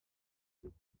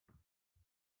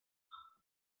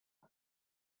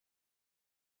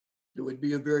It would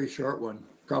be a very short one,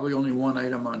 probably only one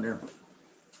item on there.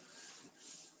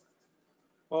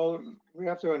 Well, we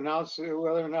have to announce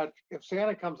whether or not, if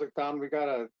Santa comes to town, we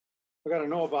gotta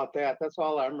know about that. That's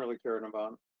all I'm really caring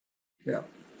about. Yeah.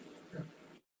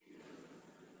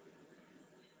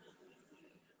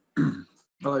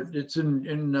 It's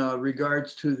in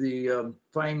regards to the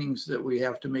findings that we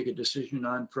have to make a decision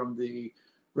on from the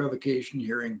revocation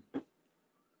hearing.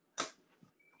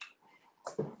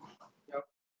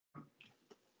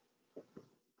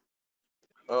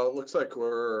 Looks like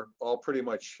we're all pretty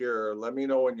much here. Let me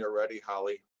know when you're ready,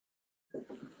 Holly.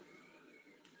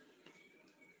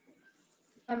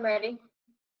 I'm ready.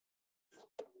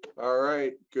 All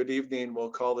right, good evening. We'll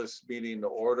call this meeting to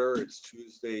order. It's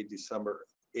Tuesday, December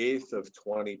 8th of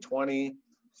 2020,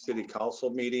 City Council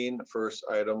meeting. The first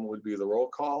item would be the roll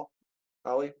call.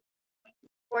 Holly?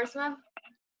 Boersma,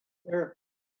 Here,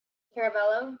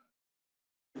 Carabello,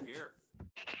 Here.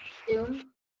 Doom,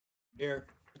 Here.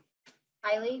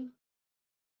 Hiley,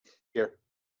 Here.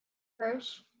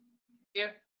 Hirsch,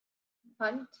 Here.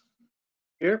 Hunt,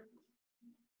 here,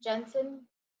 Jensen,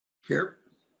 Here.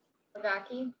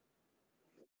 Lagaki,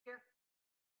 Here.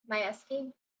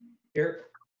 Majewski, Here.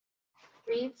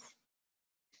 Reeves,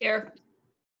 Here.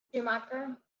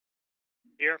 Schumacher,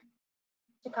 Here.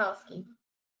 Chakowski.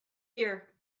 Here.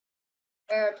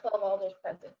 There are 12 alders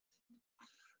present.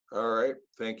 All right,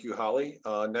 thank you, Holly.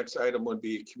 Next item would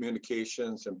be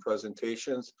communications and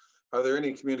presentations. Are there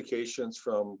any communications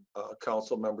from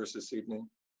council members this evening?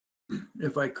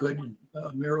 If I could,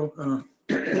 Merrill,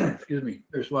 excuse me,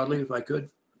 Mayor Wadley, if I could.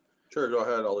 Sure, go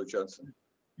ahead, Alder Jensen.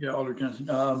 Yeah, Alder Jensen.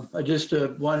 I just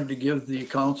wanted to give the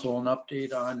council an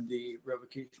update on the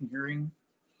revocation hearing.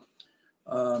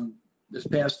 This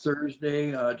past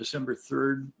Thursday, December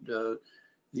 3rd,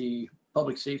 the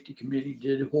Public Safety Committee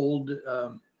did hold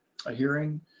a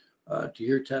hearing to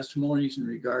hear testimonies in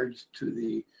regards to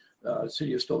the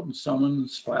City of Stoughton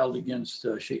summons filed against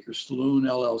Shaker Saloon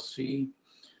LLC,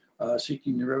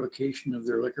 seeking the revocation of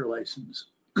their liquor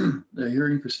license. The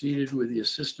hearing proceeded with the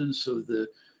assistance of the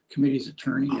committee's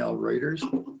attorney, Al Reuters.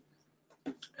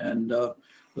 And the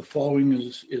following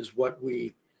is what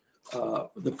we,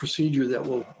 the procedure that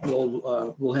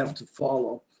we'll have to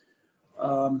follow.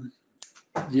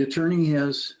 The attorney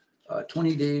has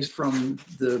 20 days from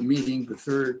the meeting,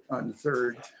 on the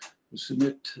 3rd, to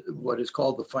submit what is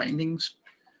called the findings.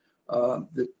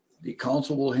 The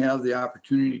council will have the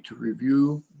opportunity to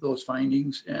review those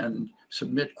findings and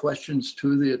submit questions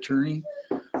to the attorney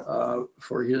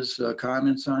for his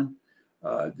comments on.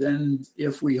 Then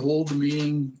if we hold the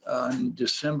meeting on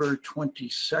December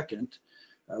 22nd,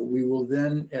 we will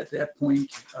then at that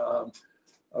point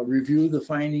review the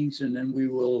findings, and then we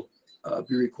will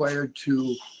be required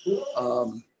to,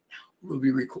 we'll be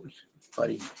required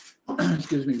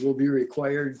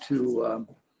to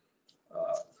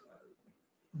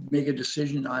make a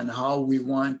decision on how we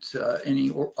want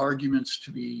any arguments to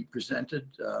be presented.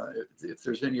 If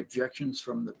there's any objections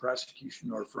from the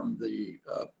prosecution or from the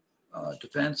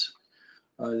defense,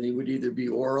 they would either be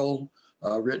oral,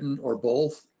 written, or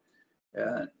both.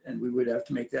 And we would have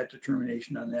to make that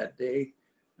determination on that day.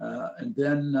 And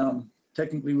then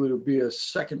technically it would be a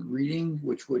second reading,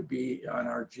 which would be on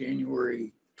our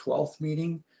January 12th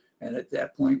meeting. And at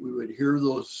that point, we would hear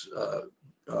those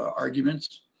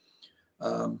arguments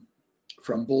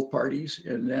from both parties.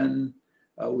 And then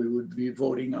we would be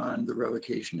voting on the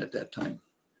revocation at that time.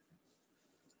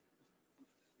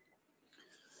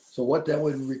 So what that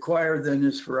would require then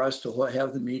is for us to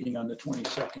have the meeting on the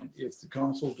 22nd. If the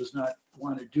council does not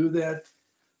want to do that,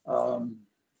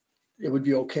 it would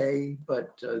be okay,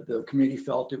 but the committee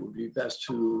felt it would be best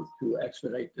to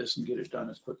expedite this and get it done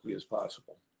as quickly as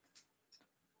possible.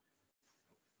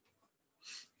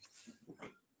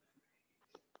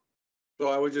 So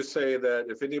I would just say that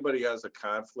if anybody has a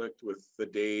conflict with the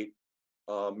date,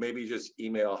 maybe just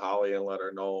email Holly and let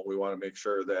her know. We want to make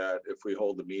sure that if we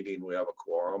hold the meeting, we have a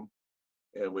quorum,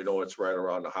 and we know it's right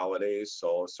around the holidays.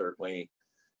 So certainly,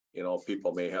 you know,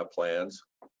 people may have plans.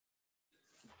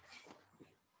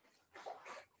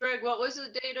 Greg, what was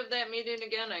the date of that meeting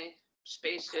again? I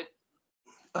spaced it.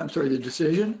 I'm sorry, the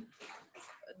decision?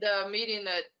 The meeting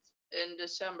that in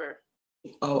December.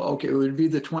 Oh, okay, it would be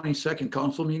the 22nd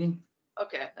council meeting?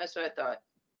 Okay, that's what I thought.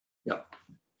 Yeah.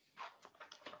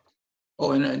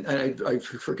 Oh, and I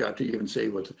forgot to even say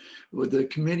what the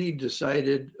committee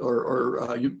decided or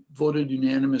voted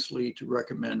unanimously to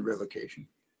recommend revocation.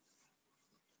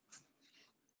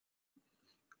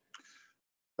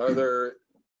 Are there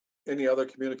any other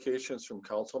communications from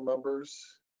council members?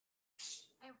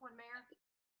 I have one, Mayor.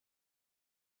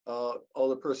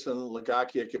 Alderperson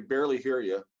Lagaki, I can barely hear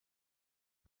you.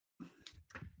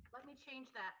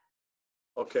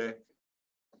 Okay,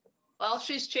 While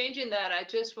she's changing that, I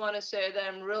just want to say that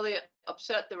I'm really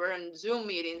upset that we're in Zoom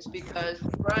meetings because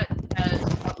Brett has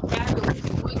a fabulous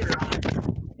tweeter on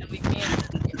and we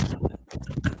can't see it.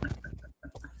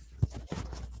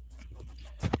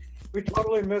 We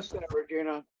totally missed that,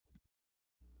 Regina.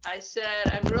 I said,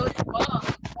 I'm really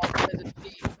bummed because of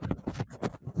me.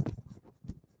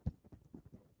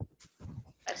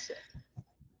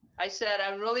 I said,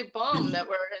 I'm really bummed that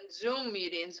we're in Zoom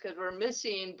meetings because we're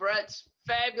missing Brett's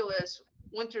fabulous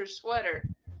winter sweater.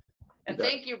 And Okay.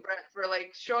 thank you, Brett, for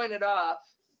like showing it off.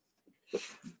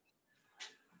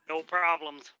 No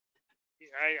problems.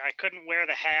 I couldn't wear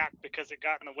the hat because it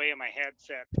got in the way of my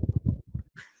headset.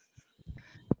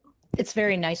 It's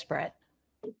very nice, Brett.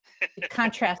 It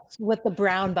contrasts with the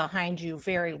brown behind you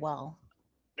very well.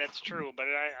 That's true, but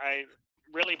I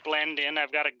really blend in.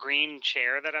 I've got a green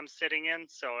chair that I'm sitting in,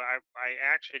 so I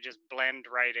actually just blend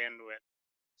right into it.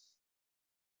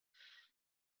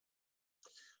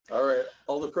 all right.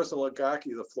 Alderperson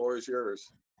Lagaki, the floor is yours.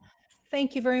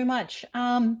 Thank you very much.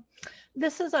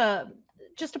 This is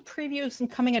just a preview of some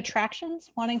coming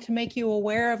attractions, wanting to make you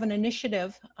aware of an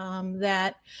initiative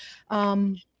that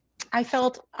I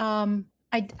felt I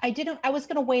was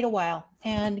going to wait a while,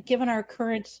 and given our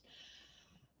current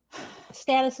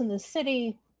status in the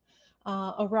city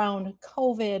around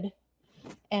COVID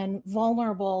and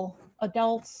vulnerable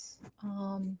adults,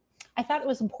 I thought it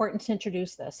was important to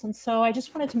introduce this. And so I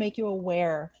just wanted to make you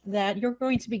aware that you're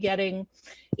going to be getting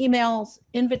emails,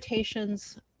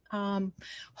 invitations,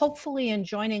 hopefully in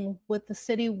joining with the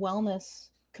City Wellness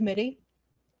Committee,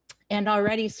 and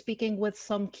already speaking with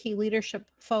some key leadership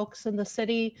folks in the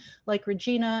city like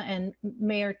Regina and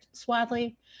Mayor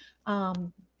Swadley,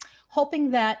 hoping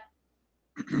that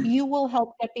you will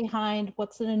help get behind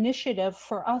what's an initiative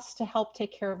for us to help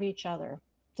take care of each other,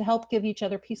 to help give each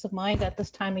other peace of mind at this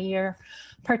time of year,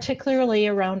 particularly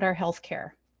around our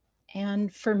healthcare.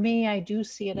 And for me, I do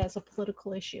see it as a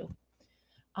political issue.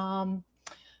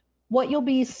 What you'll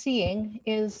be seeing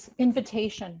is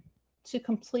invitation to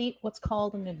complete what's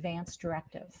called an advance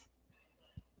directive.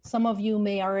 Some of you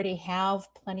may already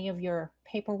have plenty of your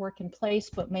paperwork in place,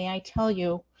 but may I tell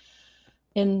you,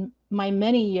 in my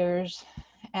many years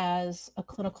as a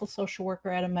clinical social worker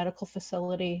at a medical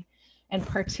facility, and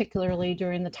particularly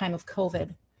during the time of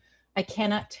COVID, I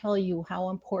cannot tell you how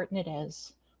important it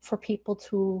is for people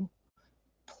to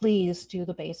please do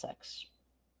the basics.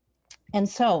 And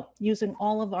so, using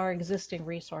all of our existing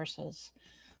resources,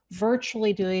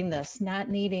 virtually doing this, not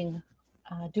needing,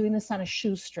 doing this on a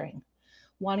shoestring,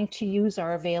 wanting to use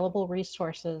our available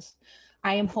resources,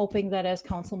 I am hoping that as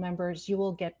council members, you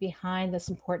will get behind this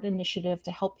important initiative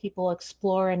to help people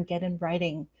explore and get in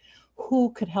writing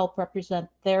who could help represent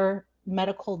their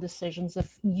medical decisions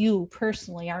if you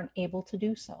personally aren't able to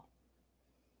do so.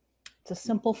 It's a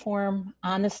simple form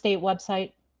on the state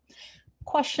website.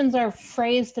 Questions are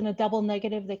phrased in a double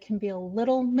negative that can be a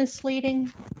little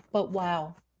misleading, but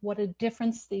wow, what a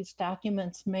difference these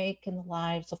documents make in the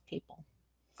lives of people.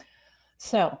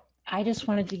 So I just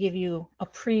wanted to give you a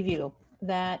preview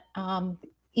that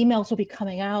emails will be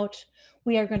coming out.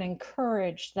 We are going to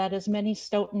encourage that as many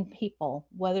Stoughton people,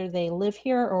 whether they live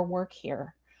here or work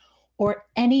here, or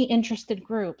any interested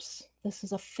groups, this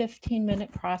is a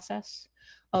 15-minute process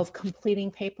of completing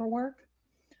paperwork.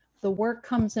 The work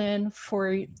comes in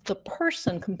for the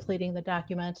person completing the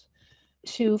document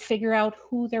to figure out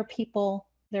who their people,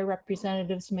 their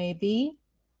representatives may be,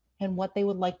 and what they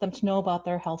would like them to know about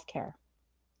their healthcare.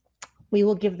 We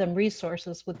will give them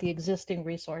resources with the existing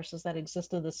resources that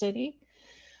exist in the city,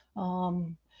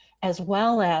 as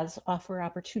well as offer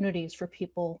opportunities for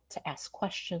people to ask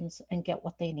questions and get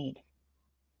what they need.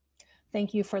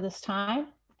 Thank you for this time.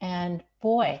 And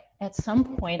boy, at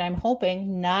some point, I'm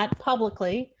hoping, not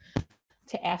publicly,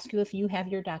 to ask you if you have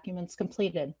your documents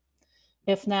completed.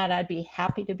 If not, I'd be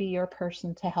happy to be your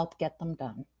person to help get them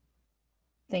done.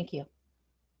 Thank you.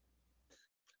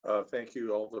 Thank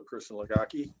you, Alderperson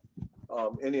Lagaki.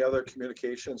 Any other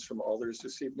communications from alders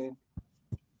this evening?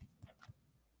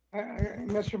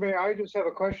 Mr. Mayor, I just have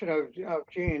a question of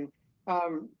Gene,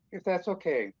 if that's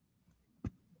okay.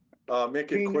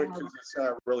 Make it quick because it's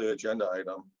not really an agenda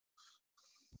item.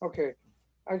 Okay,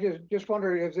 I just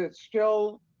wonder, is it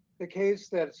still the case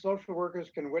that social workers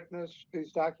can witness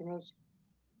these documents?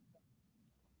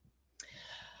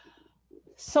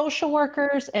 Social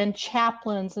workers and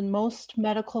chaplains in most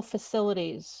medical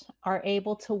facilities are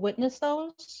able to witness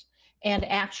those. And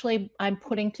actually, I'm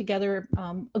putting together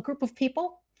a group of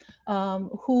people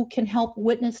who can help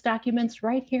witness documents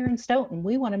right here in Stoughton.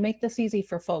 We want to make this easy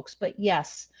for folks, but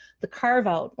yes, the carve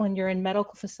out when you're in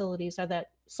medical facilities are that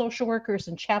social workers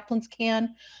and chaplains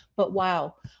can, but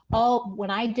wow, when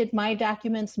I did my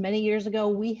documents many years ago,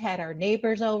 we had our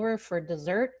neighbors over for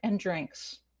dessert and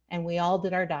drinks, and we all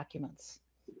did our documents,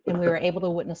 and we were able to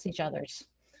witness each other's.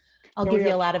 I'll give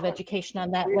you a lot of education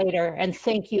on that later, and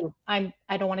thank you. I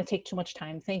don't want to take too much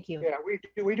time. Thank you.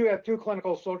 Yeah, we do have 2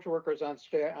 clinical social workers on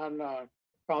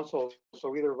council,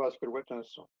 so either of us could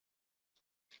witness. So.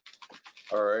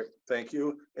 All right, thank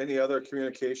you. Any other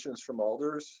communications from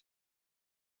alders?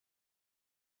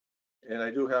 And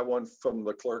I do have one from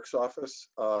the clerk's office.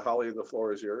 Holly, the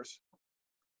floor is yours.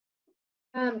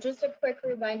 Just a quick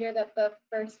reminder that the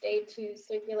first day to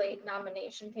circulate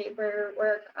nomination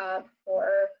paperwork for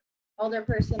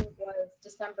alderperson was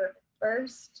December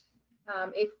 1st.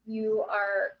 If you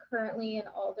are currently an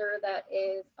alder that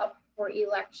is up for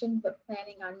election but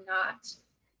planning on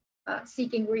not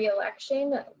seeking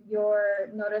re-election, your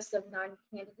notice of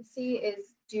non-candidacy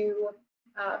is due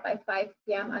by 5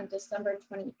 p.m. on December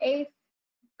 28th.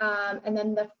 And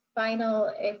then the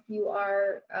final, if you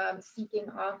are seeking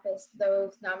office,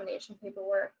 those nomination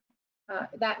paperwork,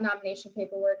 that nomination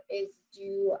paperwork is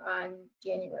due on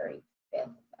January 5th.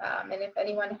 And if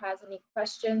anyone has any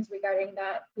questions regarding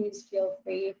that, please feel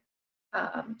free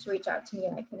to reach out to me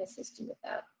and I can assist you with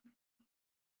that.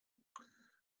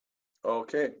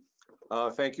 Okay,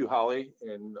 thank you, Holly.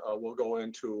 And we'll go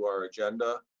into our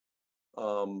agenda.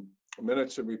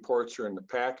 Minutes and reports are in the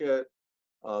packet.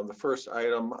 The first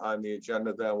item on the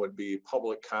agenda then would be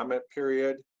public comment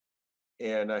period.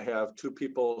 And I have 2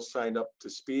 people signed up to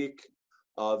speak.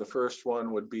 The first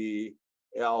one would be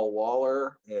Al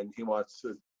Waller, and he wants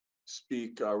to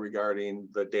speak regarding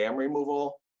the dam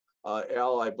removal.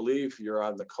 Al, I believe you're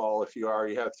on the call. If you are,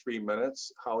 you have 3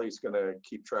 minutes. Holly's going to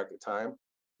keep track of time.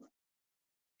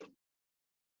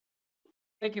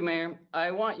 Thank you, Mayor. I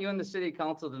want you and the City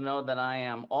Council to know that I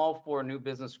am all for new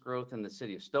business growth in the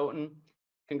City of Stoughton.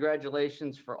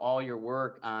 Congratulations for all your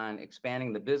work on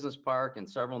expanding the business park, and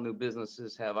several new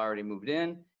businesses have already moved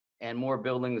in and more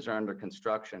buildings are under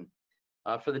construction.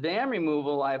 For the dam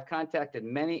removal, I have contacted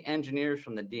many engineers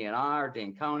from the DNR,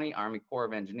 Dane County, Army Corps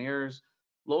of Engineers,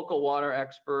 local water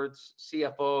experts,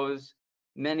 CFOs,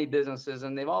 many businesses,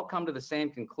 and they've all come to the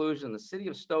same conclusion. The City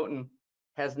of Stoughton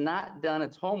has not done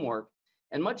its homework,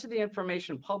 and much of the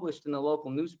information published in the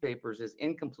local newspapers is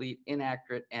incomplete,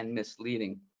 inaccurate, and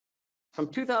misleading. From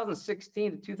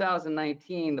 2016 to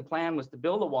 2019, the plan was to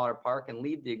build a water park and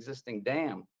leave the existing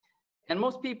dam. And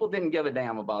most people didn't give a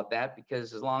damn about that,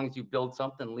 because as long as you build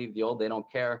something and leave the old, they don't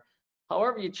care.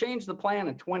 However, you changed the plan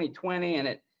in 2020, and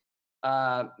it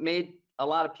made a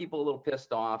lot of people a little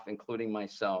pissed off, including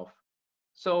myself.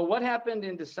 So what happened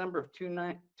in December of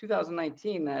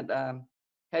 2019 that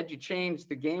had you changed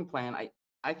the game plan?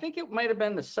 I think it might have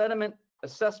been the sediment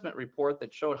assessment report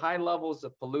that showed high levels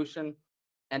of pollution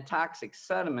and toxic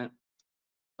sediment.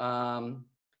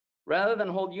 Rather than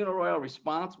hold Uniroyal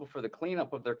responsible for the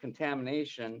cleanup of their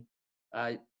contamination,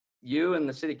 you and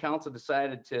the City Council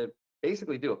decided to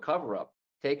basically do a cover-up,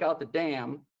 take out the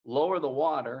dam, lower the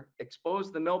water,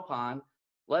 expose the mill pond,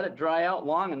 let it dry out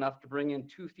long enough to bring in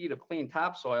 2 feet of clean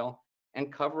topsoil,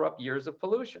 and cover up years of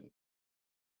pollution.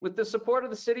 With the support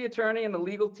of the city attorney and the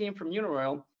legal team from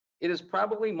Uniroyal, it is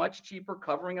probably much cheaper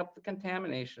covering up the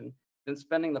contamination than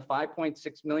spending the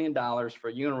 $5.6 million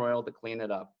for Uniroyal to clean it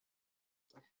up.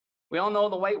 We all know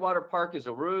the Whitewater Park is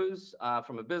a ruse.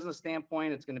 From a business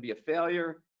standpoint, it's going to be a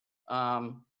failure.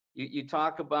 You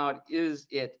talk about, is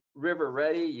it river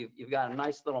ready? You've got a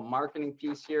nice little marketing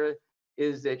piece here.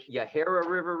 Is it Yahara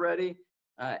River ready?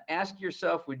 Ask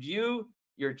yourself, would you,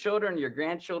 your children, your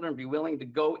grandchildren be willing to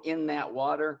go in that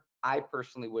water? I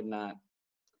personally would not.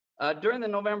 During the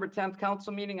November 10th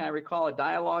council meeting, I recall a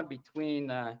dialogue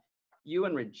between you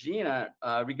and Regina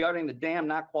regarding the dam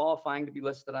not qualifying to be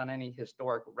listed on any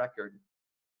historic record.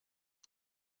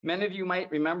 Many of you might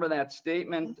remember that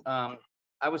statement.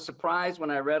 I was surprised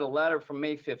when I read a letter from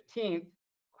May 15th,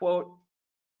 quote,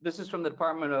 this is from the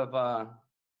Department of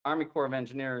Army Corps of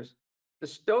Engineers. The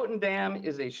Stoughton Dam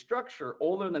is a structure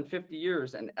older than 50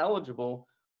 years and eligible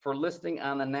for listing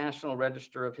on the National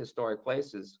Register of Historic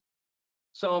Places.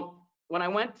 So when I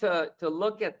went to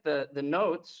look at the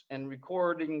notes and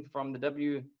recording from the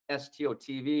WSTO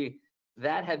TV,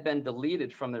 that had been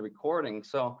deleted from the recording.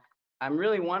 So I'm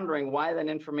really wondering why that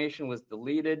information was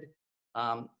deleted.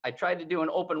 I tried to do an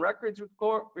open records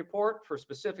report for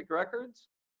specific records,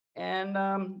 and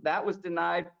that was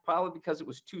denied, probably because it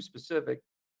was too specific.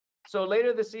 So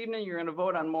later this evening, you're going to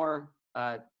vote on more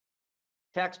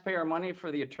taxpayer money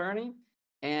for the attorney.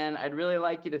 And I'd really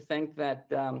like you to think that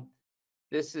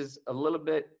this is a little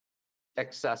bit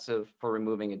excessive for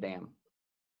removing a dam.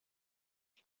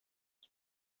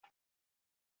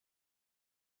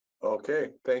 Okay,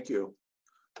 thank you.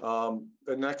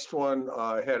 The next one,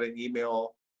 I had an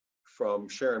email from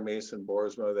Sharon Mason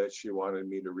Boersma that she wanted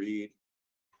me to read.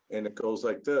 And it goes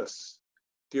like this.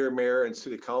 Dear Mayor and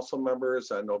City Council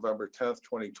members, on November 10th,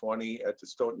 2020, at the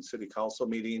Stoughton City Council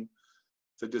meeting,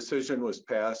 the decision was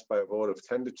passed by a vote of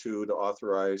 10-2 to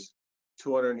authorize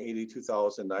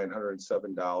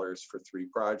 $282,907 for 3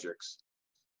 projects.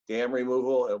 Dam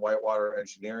removal and whitewater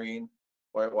engineering,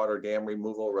 whitewater dam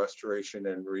removal, restoration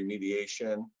and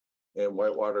remediation, and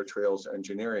whitewater trails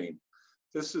engineering.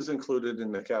 This is included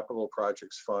in the Capital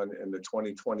Projects Fund in the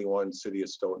 2021 City of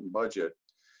Stoughton budget.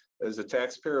 As a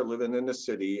taxpayer living in the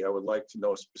city, I would like to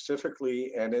know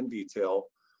specifically and in detail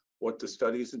what the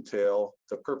studies entail,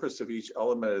 the purpose of each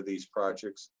element of these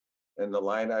projects, and the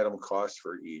line item cost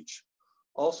for each.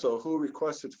 Also, who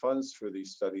requested funds for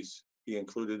these studies be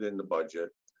included in the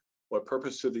budget? What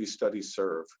purpose do these studies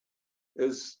serve?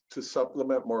 Is to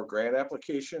supplement more grant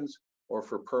applications or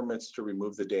for permits to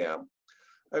remove the dam?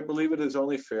 I believe it is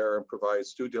only fair and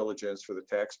provides due diligence for the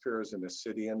taxpayers in the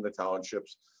city and the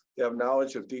townships to have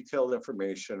knowledge of detailed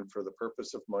information for the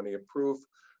purpose of money approved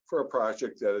for a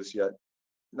project that has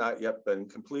not yet been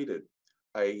completed,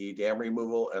 i.e. dam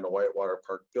removal and a whitewater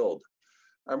park build.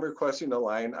 I'm requesting a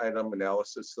line item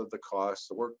analysis of the cost,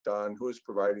 the work done, who is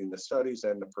providing the studies,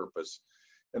 and the purpose.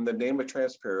 In the name of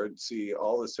transparency,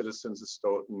 all the citizens of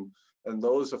Stoughton and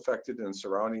those affected in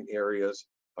surrounding areas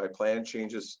by plan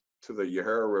changes to the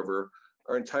Yahara River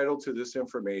are entitled to this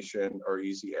information or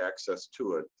easy access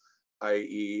to it,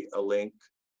 i.e. a link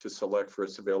to select for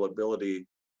its availability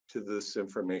to this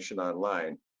information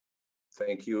online.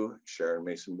 Thank you, Sharon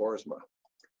Mason Boersma.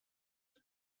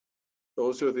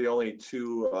 Those are the only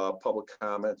 2 public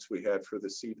comments we had for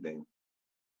this evening.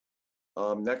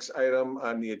 Next item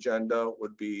on the agenda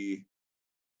would be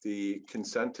the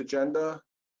consent agenda.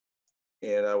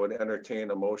 And I would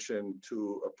entertain a motion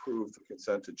to approve the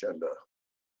consent agenda.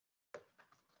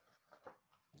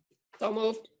 So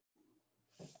moved.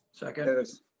 Second.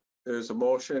 There's a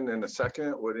motion and a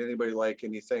second. Would anybody like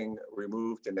anything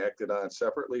removed and acted on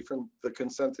separately from the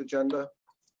consent agenda?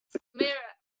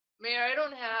 Mayor, I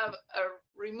don't have a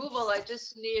removal. I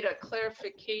just need a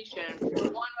clarification.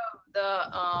 One of the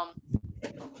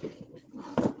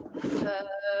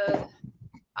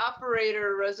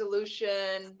operator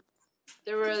resolution,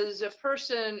 there was a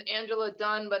person, Angela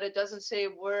Dunn, but it doesn't say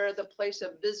where the place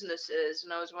of business is.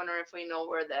 And I was wondering if we know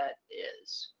where that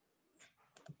is.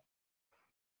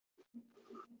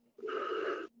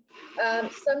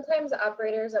 Sometimes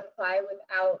operators apply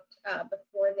without,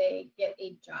 before they get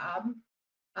a job.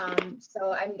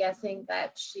 So I'm guessing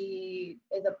that she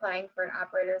is applying for an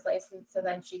operator's license, so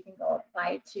then she can go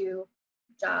apply to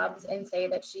jobs and say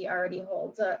that she already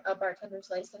holds a bartender's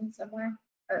license somewhere,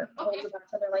 or holds a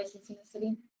bartender license in the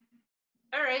city.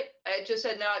 All right, I just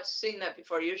had not seen that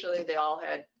before. Usually they all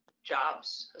had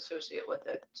jobs associated with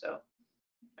it, so.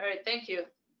 All right, thank you.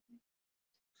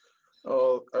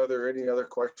 Oh, are there any other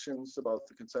questions about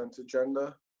the consent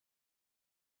agenda?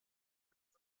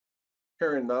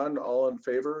 Hearing none, all in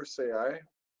favor, say aye.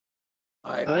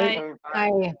 Aye.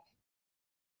 Aye.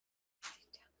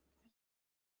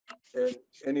 And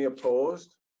any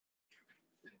opposed?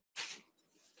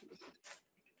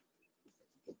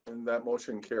 And that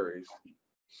motion carries.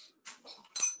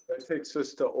 That takes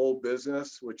us to old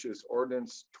business, which is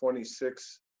ordinance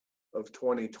 26 of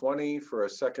 2020 for a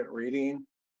second reading.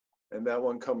 And that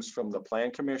one comes from the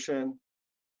Plan Commission.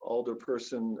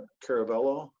 Alderperson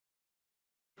Caravello.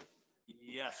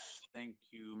 Yes, thank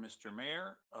you, Mr.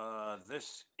 Mayor.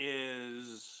 This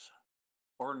is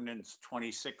ordinance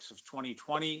 26 of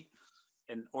 2020,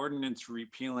 an ordinance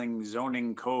repealing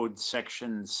zoning code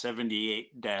section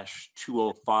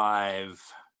 78-205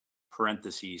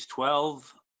 parentheses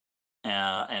 12.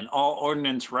 And all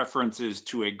ordinance references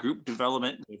to a group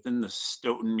development within the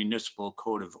Stoughton Municipal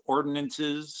Code of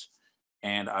Ordinances,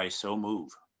 and I so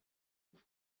move.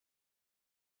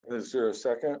 Is there a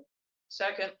second?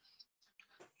 Second.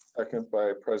 Second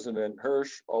by President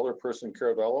Hirsch. Alderperson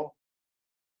Caravello.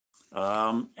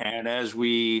 And as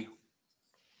we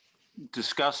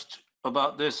discussed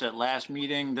about this at last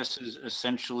meeting, this is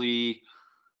essentially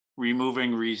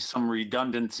removing some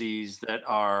redundancies that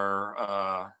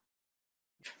are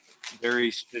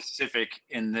very specific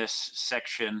in this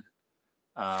section.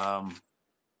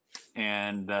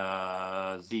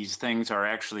 These things are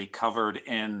actually covered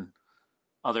in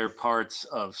other parts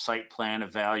of site plan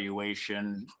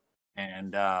evaluation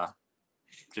and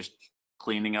just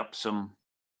cleaning up some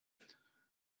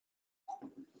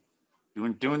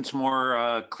doing some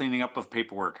more cleaning up of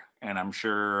paperwork, and I'm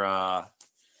sure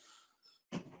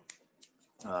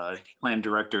Plan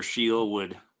Director Shield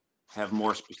would have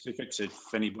more specifics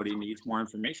if anybody needs more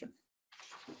information.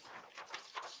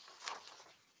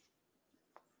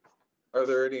 Are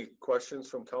there any questions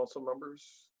from council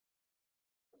members?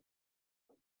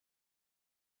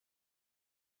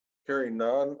 Hearing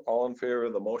none, all in favor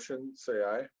of the motion, say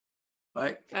aye.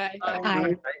 Aye.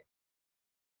 Aye.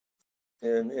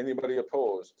 And anybody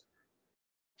opposed?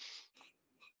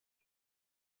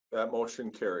 That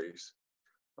motion carries.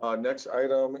 Next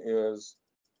item is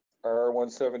R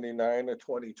 179 of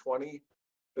 2020.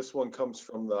 This one comes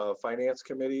from the Finance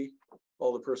Committee,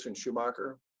 Alderperson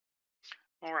Schumacher.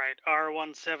 All right, R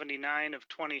 179 of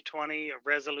 2020, a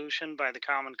resolution by the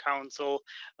Common Council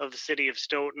of the City of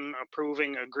Stoughton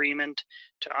approving agreement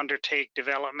to undertake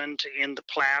development in the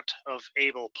plat of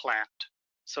Abel Plat.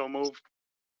 So moved.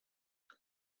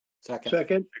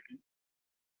 Second.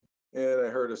 And I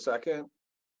heard a second.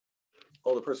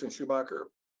 Alderperson Schumacher.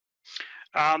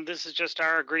 This is just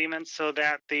our agreement so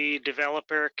that the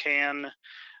developer can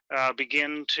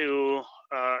begin to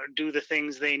do the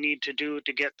things they need to do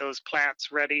to get those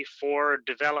plats ready for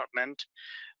development,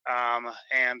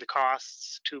 and the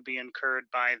costs to be incurred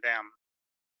by them.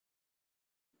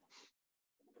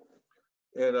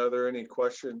 And are there any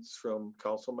questions from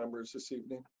council members this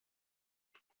evening?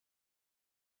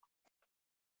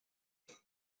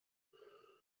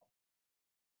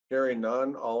 Hearing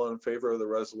none, all in favor of the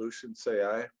resolution, say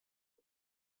aye.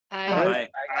 Aye.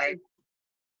 Aye.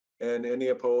 And any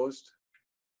opposed?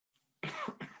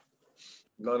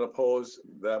 None opposed,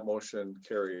 that motion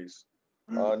carries.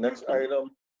 Next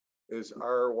item is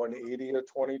R 180 of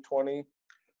 2020.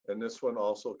 And this one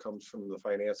also comes from the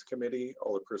Finance Committee,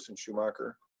 Alderperson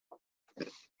Schumacher.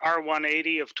 R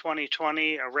 180 of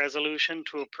 2020, a resolution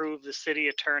to approve the city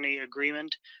attorney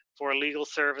agreement for legal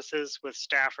services with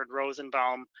Stafford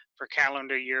Rosenbaum for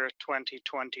calendar year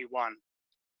 2021.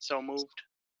 So moved.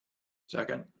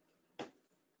 Second.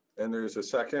 And there's a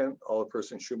second,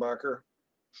 Alderperson Schumacher.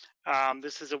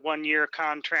 This is a one-year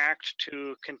contract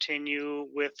to continue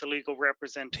with the legal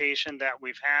representation that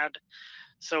we've had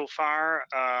so far.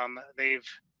 They've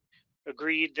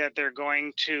agreed that they're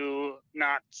going to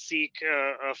not seek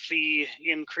a fee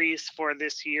increase for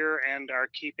this year and are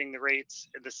keeping the rates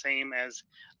the same as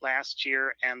last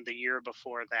year and the year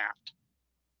before that.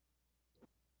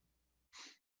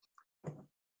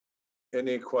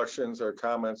 Any questions or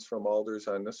comments from alders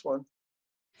on this one?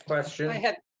 Question,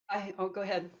 Oh, go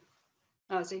ahead,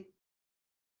 Ozzy.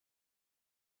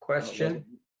 question.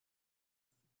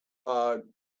 I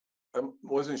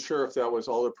wasn't sure if that was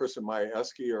Alderperson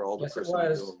Majewski or Yes, it Alderperson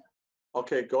was. Doom.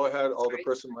 Okay, go ahead,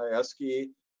 Alderperson Majewski,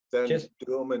 then Just-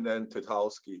 Doom, and then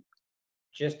Tatowski.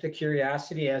 Just a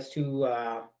curiosity as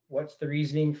to what's the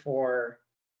reasoning for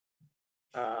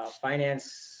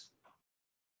finance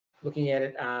looking at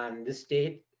it on this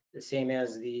date, the same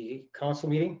as the council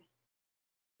meeting?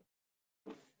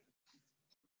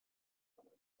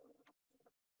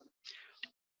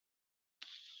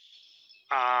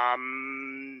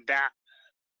 That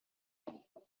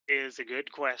is a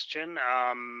good question.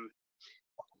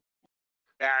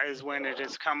 That is when it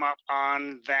has come up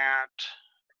on that,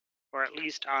 or at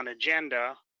least on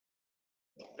agenda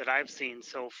that I've seen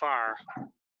so far.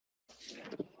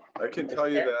 I can tell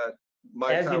you that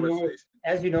my As you know- conversation,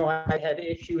 As you know, I had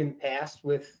issue in the past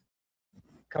with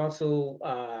council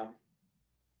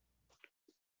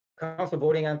council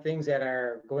voting on things that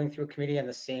are going through a committee on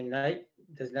the same night.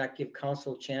 Does not give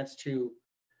council a chance to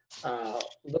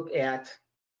look at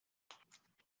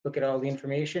all the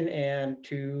information and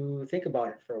to think about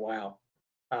it for a while.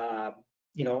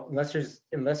 You know, unless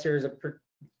there's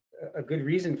a good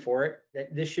reason for it,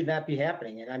 that this should not be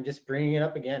happening. And I'm just bringing it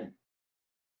up again.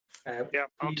 Yeah,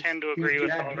 I'll Please- tend to please agree do with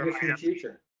not do Alder this in the Majewski.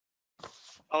 future.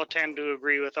 I'll tend to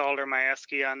agree with Alder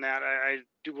Majewski on that. I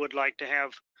would like to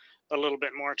have a little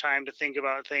bit more time to think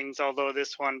about things, although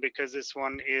this one, because this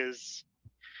one is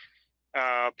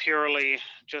purely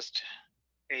just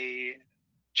a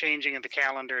changing of the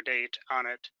calendar date on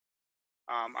it.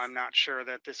 I'm not sure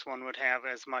that this one would have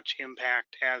as much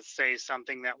impact as, say,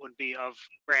 something that would be of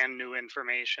brand new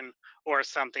information or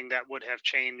something that would have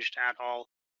changed at all.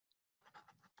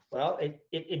 Well,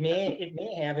 it may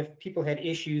have if people had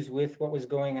issues with what was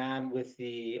going on with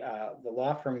the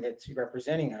law firm that's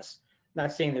representing us.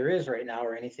 Not saying there is right now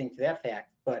or anything to that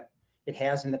fact, but it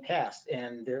has in the past,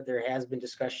 and there has been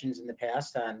discussions in the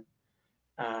past on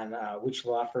which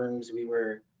law firms we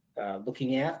were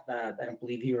looking at. I don't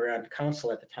believe you were on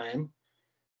council at the time,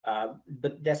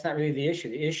 but that's not really the issue.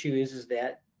 The issue is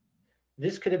that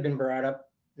this could have been brought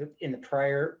up in the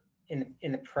prior, in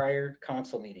the prior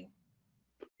council meeting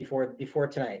before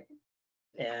tonight.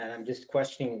 And I'm just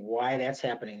questioning why that's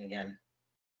happening again.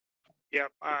 Yep,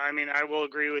 I mean, I will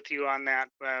agree with you on that.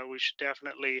 We should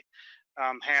definitely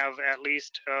have at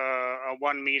least a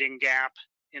 1 meeting gap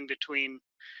in between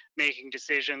making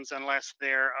decisions unless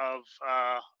they're of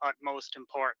utmost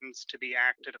importance to be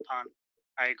acted upon.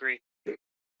 I agree.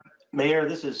 Mayor,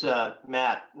 this is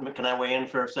Matt. Can I weigh in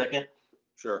for a second?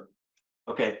 Sure.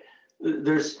 Okay.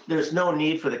 There's no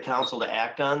need for the council to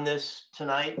act on this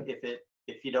tonight.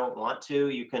 If you don't want to,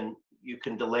 you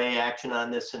can delay action on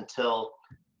this until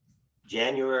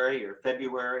January or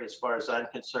February, as far as I'm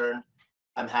concerned.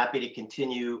 I'm happy to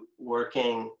continue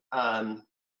working.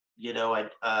 You know,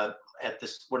 at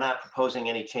this, we're not proposing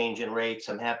any change in rates.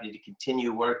 I'm happy to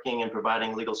continue working and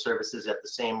providing legal services at the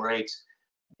same rates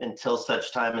until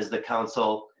such time as the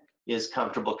council is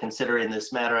comfortable considering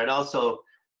this matter. I'd also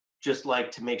just like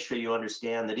to make sure you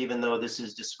understand that even though this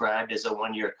is described as a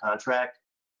 1-year contract,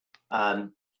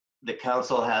 the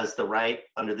council has the right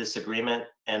under this agreement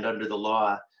and under the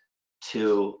law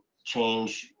to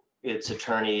change its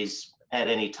attorneys at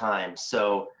any time.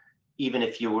 So even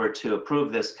if you were to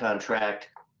approve this contract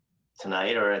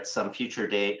tonight or at some future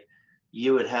date,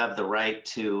 you would have the right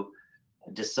to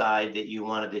decide that you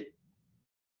wanted to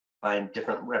find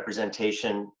different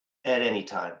representation at any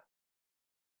time.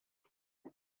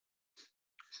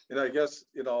 And I guess,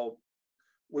 you know,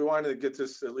 we wanted to get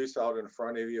this at least out in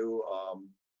front of you,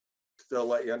 to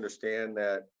let you understand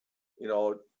that, you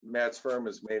know, Matt's firm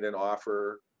has made an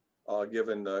offer,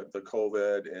 given the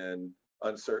COVID and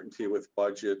uncertainty with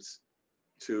budgets,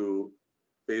 to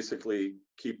basically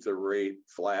keep the rate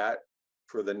flat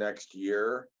for the next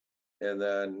year, and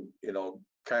then, you know,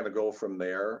 kind of go from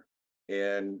there.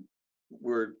 And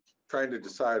we're trying to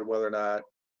decide whether or not,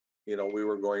 you know, we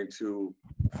were going to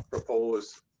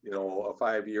propose, you know, a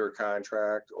 5-year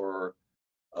contract, or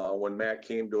when Matt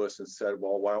came to us and said,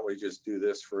 well, why don't we just do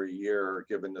this for a year,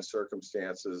 given the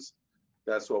circumstances,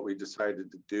 that's what we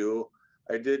decided to do.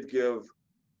 I did give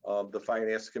the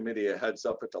finance committee a heads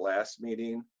up at the last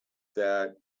meeting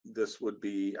that this would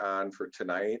be on for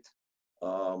tonight.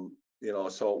 You know,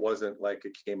 so it wasn't like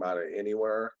it came out of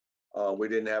anywhere. We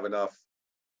didn't have enough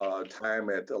time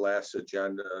at the last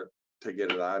agenda to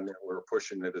get it on. We were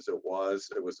pushing it as it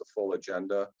was. It was a full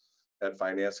agenda at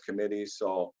finance committee.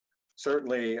 So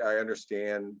certainly I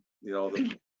understand, you know,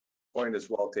 the point is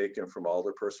well taken from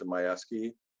Alderperson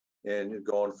Majewski, and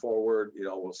going forward, you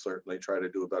know, we'll certainly try to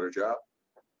do a better job.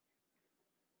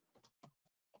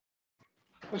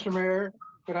 Mr. Mayor,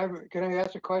 can I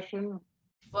ask a question?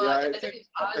 Well, Yeah, I think it's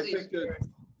Ozzy's turn.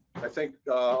 I think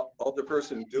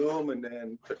Alderperson Doom and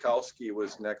then Tukowski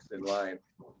was next in line.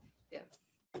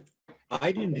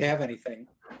 I didn't have anything.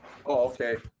 Oh,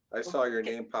 okay. I saw your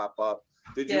name pop up.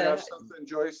 Did you have something,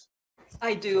 Joyce?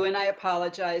 I do, and I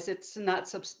apologize. It's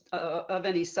not of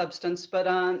any substance, but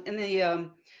in the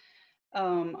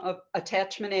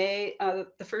attachment A,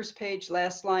 the first page,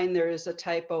 last line, there is a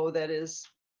typo that is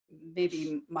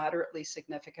maybe moderately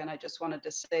significant. I just wanted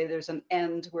to say there's an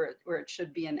 "and" where it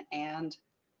should be an "and."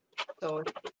 So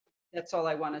that's all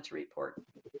I wanted to report.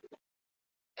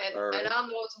 And on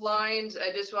those lines,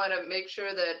 I just want to make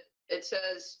sure that it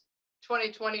says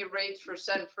 2020 rates for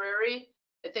Sun Prairie.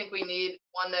 I think we need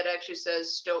one that actually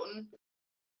says Stoughton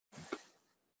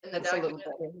in the That's a little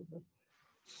document. better.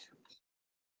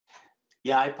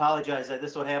 Yeah, I apologize.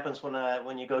 This is what happens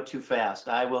when you go too fast.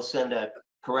 I will send a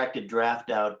corrected draft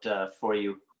out for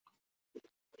you.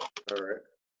 All right.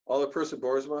 Alderperson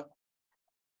Boersma?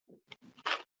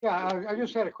 Yeah, I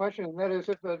just had a question, and that is,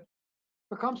 if it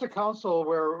comes to council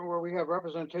where we have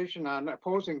representation on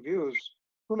opposing views,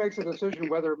 who makes a decision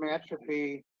whether Matt should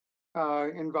be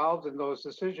involved in those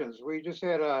decisions? We just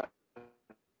had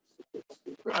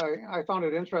I found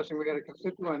it interesting. We had a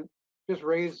constituent just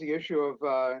raise the issue of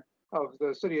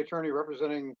the city attorney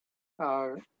representing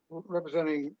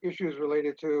issues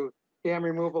related to dam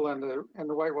removal and the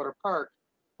Whitewater Park,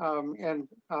 and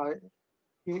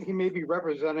he may be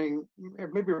representing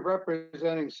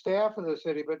staff of the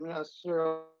city, but not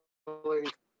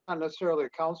necessarily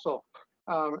council.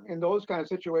 In those kind of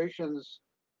situations,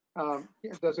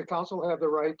 does the council have the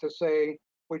right to say,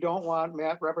 we don't want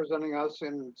Matt representing us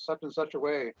in such and such a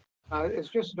way? It's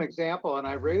just an example, and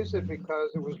I raised it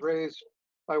because it was raised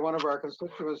by one of our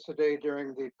constituents today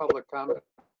during the public comment.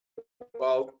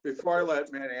 Well, before I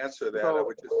let Matt answer that, I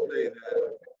would just say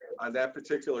that on that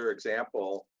particular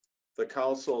example, the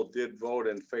council did vote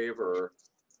in favor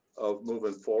of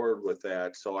moving forward with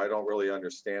that. So I don't really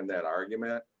understand that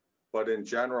argument. But in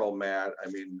general, Matt, I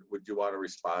mean, would you want to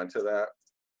respond to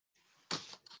that?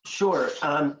 Sure.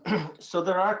 So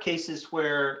there are cases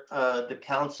where the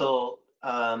council,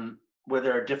 where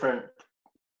there are different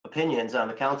opinions on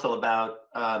the council about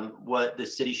what the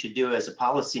city should do as a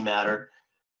policy matter.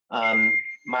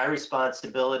 My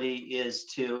responsibility is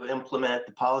to implement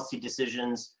the policy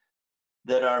decisions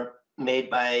that are made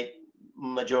by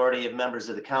majority of members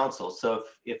of the council. So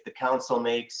if the council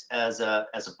makes as a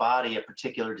body a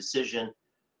particular decision,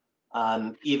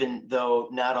 even though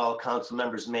not all council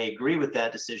members may agree with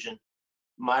that decision,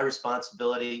 my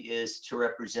responsibility is to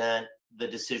represent the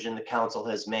decision the council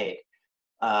has made.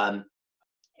 So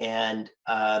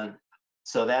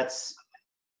that's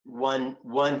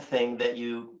one thing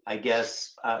that I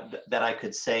guess, that I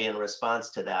could say in response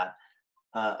to that.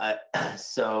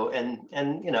 It's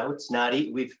not,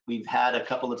 we've had a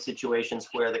couple of situations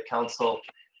where the council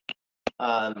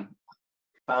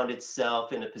found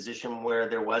itself in a position where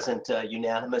there wasn't a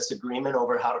unanimous agreement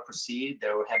over how to proceed.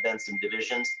 There have been some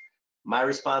divisions. My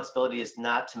responsibility is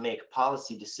not to make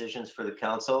policy decisions for the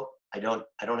council. I don't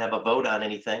have a vote on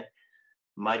anything.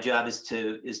 My job is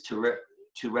to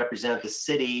represent the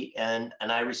city, and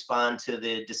I respond to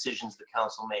the decisions the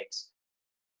council makes.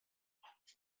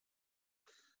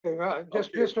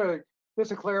 Just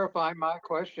to clarify my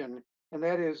question, and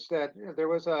that is that there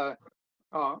was a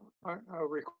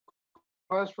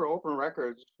request for open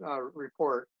records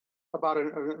report about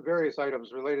various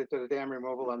items related to the dam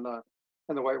removal and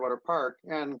the Whitewater Park.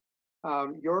 And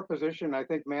your position, I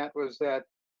think, Matt, was that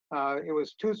it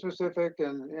was too specific,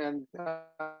 and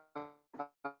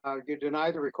you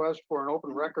denied the request for an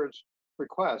open records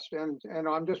request. And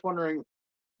I'm just wondering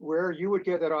where you would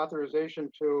get that authorization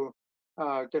to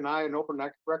deny an open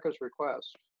records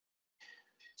request.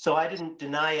 So I didn't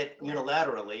deny it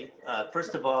unilaterally.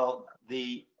 First of all,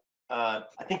 I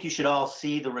think you should all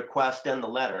see the request and the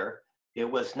letter. It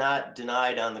was not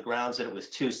denied on the grounds that it was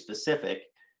too specific.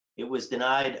 It was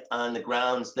denied on the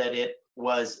grounds that it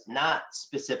was not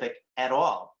specific at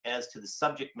all as to the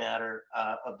subject matter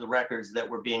of the records that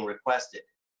were being requested.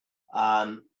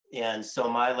 And so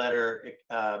my letter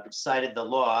cited the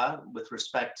law with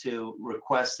respect to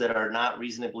requests that are not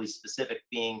reasonably specific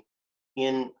being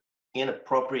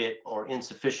inappropriate or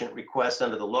insufficient requests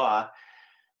under the law.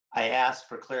 I asked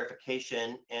for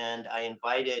clarification, and I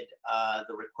invited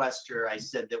the requester. I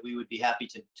said that we would be happy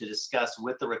to discuss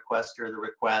with the requester the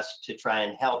request to try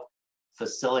and help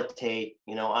facilitate,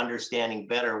 understanding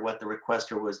better what the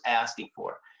requester was asking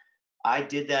for. I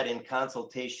did that in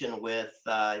consultation with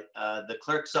the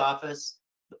clerk's office,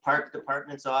 the park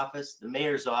department's office, the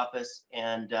mayor's office,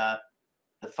 and the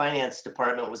finance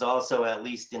department was also at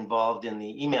least involved in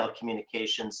the email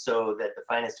communication, so that the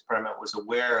finance department was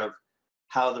aware of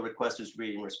how the request was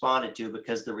being responded to,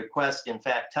 because the request in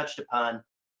fact touched upon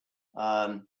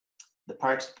the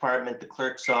parks department, the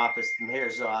clerk's office, the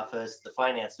mayor's office, the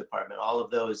finance department. All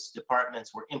of those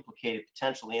departments were implicated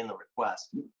potentially in the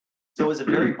request. So it was a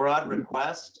very broad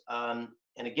request. And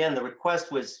again, the request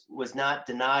was not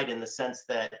denied in the sense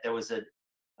that there was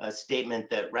a statement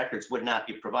that records would not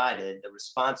be provided. The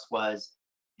response was,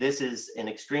 this is an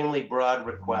extremely broad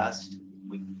request.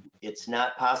 It's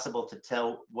not possible to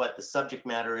tell what the subject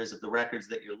matter is of the records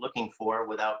that you're looking for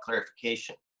without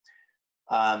clarification.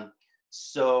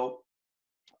 So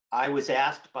I was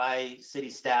asked by city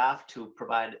staff to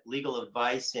provide legal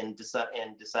advice in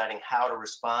deciding how to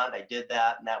respond. I did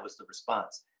that, and that was the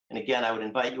response. And again, I would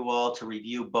invite you all to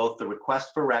review both the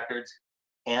request for records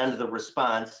and the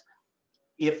response.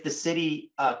 If the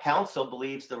city council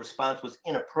believes the response was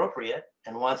inappropriate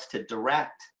and wants to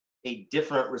direct a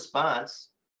different response,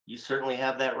 you certainly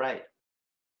have that right.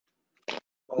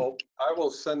 Well, I will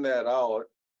send that out.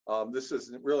 This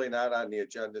is really not on the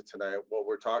agenda tonight. What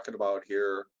we're talking about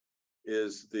here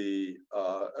is the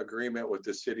agreement with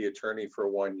the city attorney for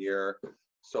 1 year.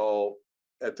 So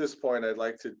at this point, I'd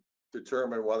like to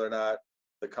determine whether or not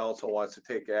the council wants to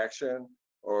take action,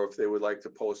 or if they would like to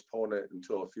postpone it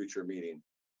until a future meeting.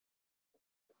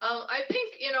 I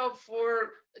think,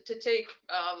 to take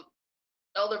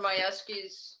Elder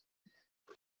Majewski's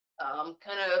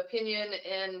kind of opinion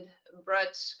and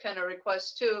Brett's kind of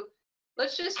request too,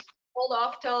 let's just hold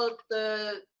off till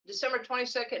the December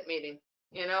 22nd meeting.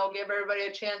 Give everybody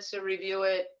a chance to review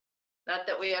it. Not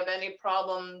that we have any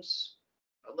problems,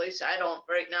 at least I don't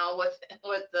right now with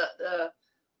the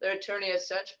attorney as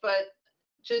such, but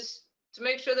just to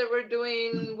make sure that we're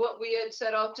doing what we had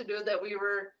set out to do, that we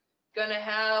were going to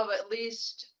have at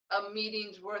least a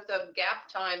meeting's worth of gap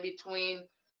time between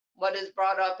what is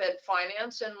brought up at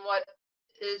finance and what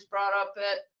is brought up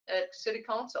at city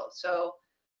council. So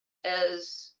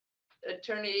as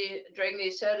Attorney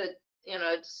Dragney said,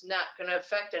 it's not gonna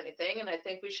affect anything, and I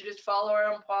think we should just follow our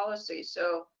own policy.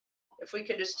 So if we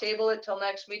could just table it till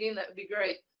next meeting, that would be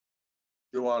great.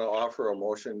 You want to offer a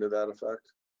motion to that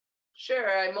effect?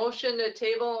 Sure, I motion to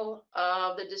table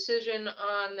the decision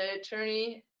on the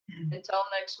attorney until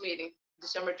next meeting,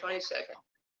 December 22nd.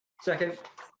 Second.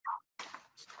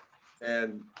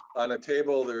 And on a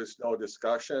table, there's no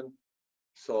discussion.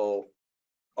 So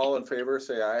all in favor,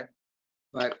 say aye.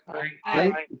 Right.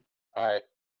 Aye.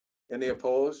 Any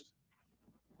opposed?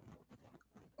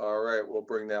 All right, we'll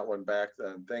bring that one back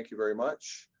then. Thank you very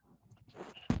much.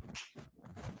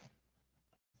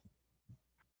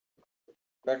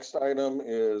 Next item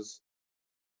is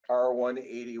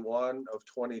R-181 of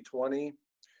 2020.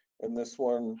 And this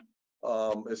one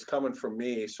is coming from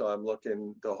me, so I'm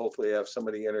looking to hopefully have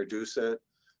somebody introduce it.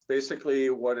 Basically,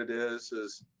 what it is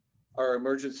our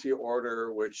emergency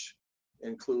order, which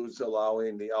includes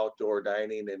allowing the outdoor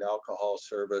dining and alcohol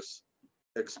service,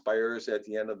 expires at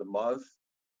the end of the month.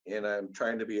 And I'm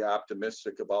trying to be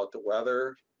optimistic about the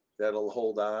weather that'll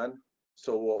hold on.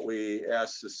 So what we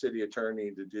asked the city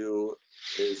attorney to do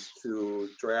is to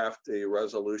draft a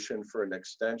resolution for an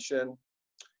extension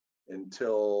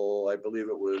until, I believe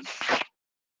it was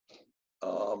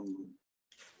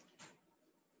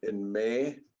in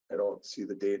May. I don't see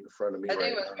the date in front of me I think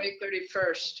right it was now. May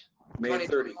 31st. May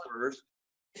 31st.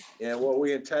 And what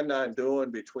we intend on doing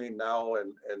between now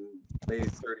and May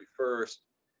 31st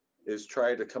is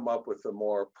try to come up with a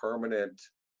more permanent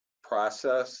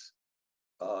process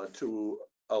to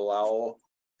allow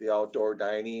the outdoor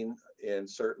dining. And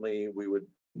certainly we would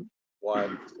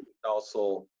want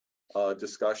council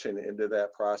discussion into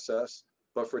that process.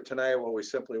 But for tonight, what we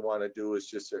simply want to do is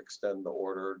just extend the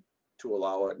order to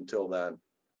allow it until then.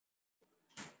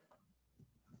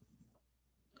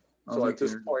 So at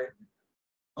this point,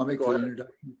 I'll make go the ahead.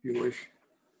 introduction if you wish.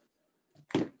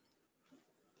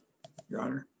 Your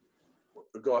Honor.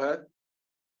 Go ahead.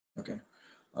 Okay.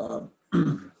 Well,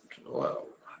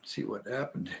 let's see what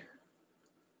happened.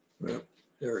 Well,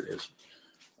 there it is.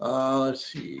 Let's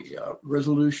see,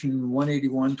 Resolution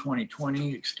 181,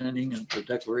 2020, extending the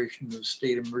declaration of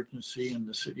state emergency in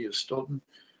the city of Stoughton,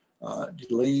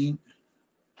 delaying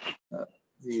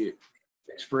the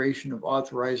expiration of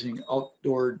authorizing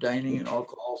outdoor dining and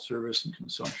alcohol service and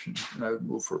consumption. And I would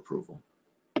move for approval.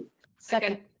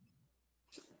 Second.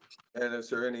 And is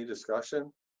there any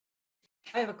discussion?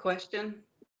 I have a question.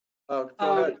 Go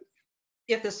ahead.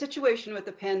 If the situation with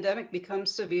the pandemic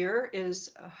becomes severe,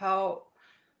 how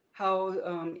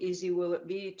easy will it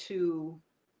be to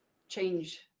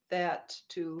change that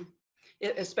to,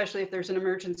 especially if there's an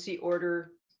emergency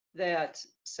order that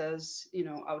says,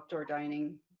 outdoor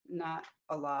dining not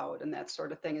allowed and that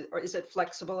sort of thing? Or is it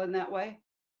flexible in that way?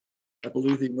 I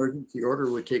believe the emergency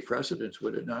order would take precedence,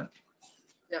 would it not?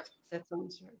 Yeah. That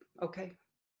sounds right. Okay.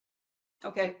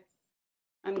 Okay.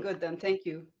 I'm good then. Thank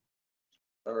you.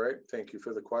 All right, thank you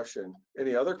for the question.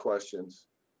 Any other questions?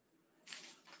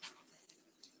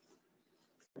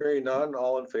 Hearing none,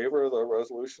 all in favor of the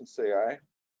resolution, say aye.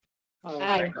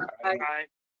 Aye.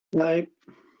 Aye.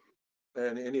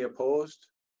 And any opposed?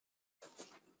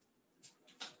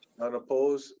 None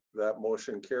opposed, that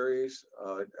motion carries.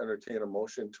 Entertain a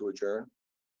motion to adjourn.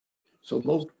 So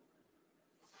moved.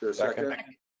 Is there a second?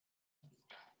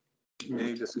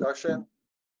 Any discussion?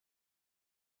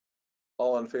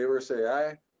 All in favor, say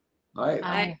aye.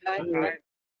 Aye. Aye.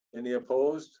 Any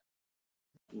opposed?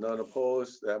 None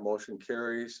opposed, that motion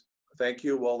carries. Thank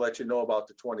you. We'll let you know about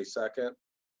the 22nd.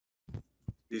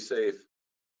 Be safe.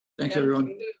 Thanks, Yeah.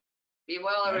 everyone. Be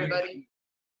well, everybody.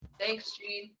 Thanks,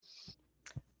 Gene.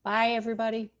 Bye,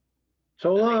 everybody.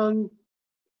 So long.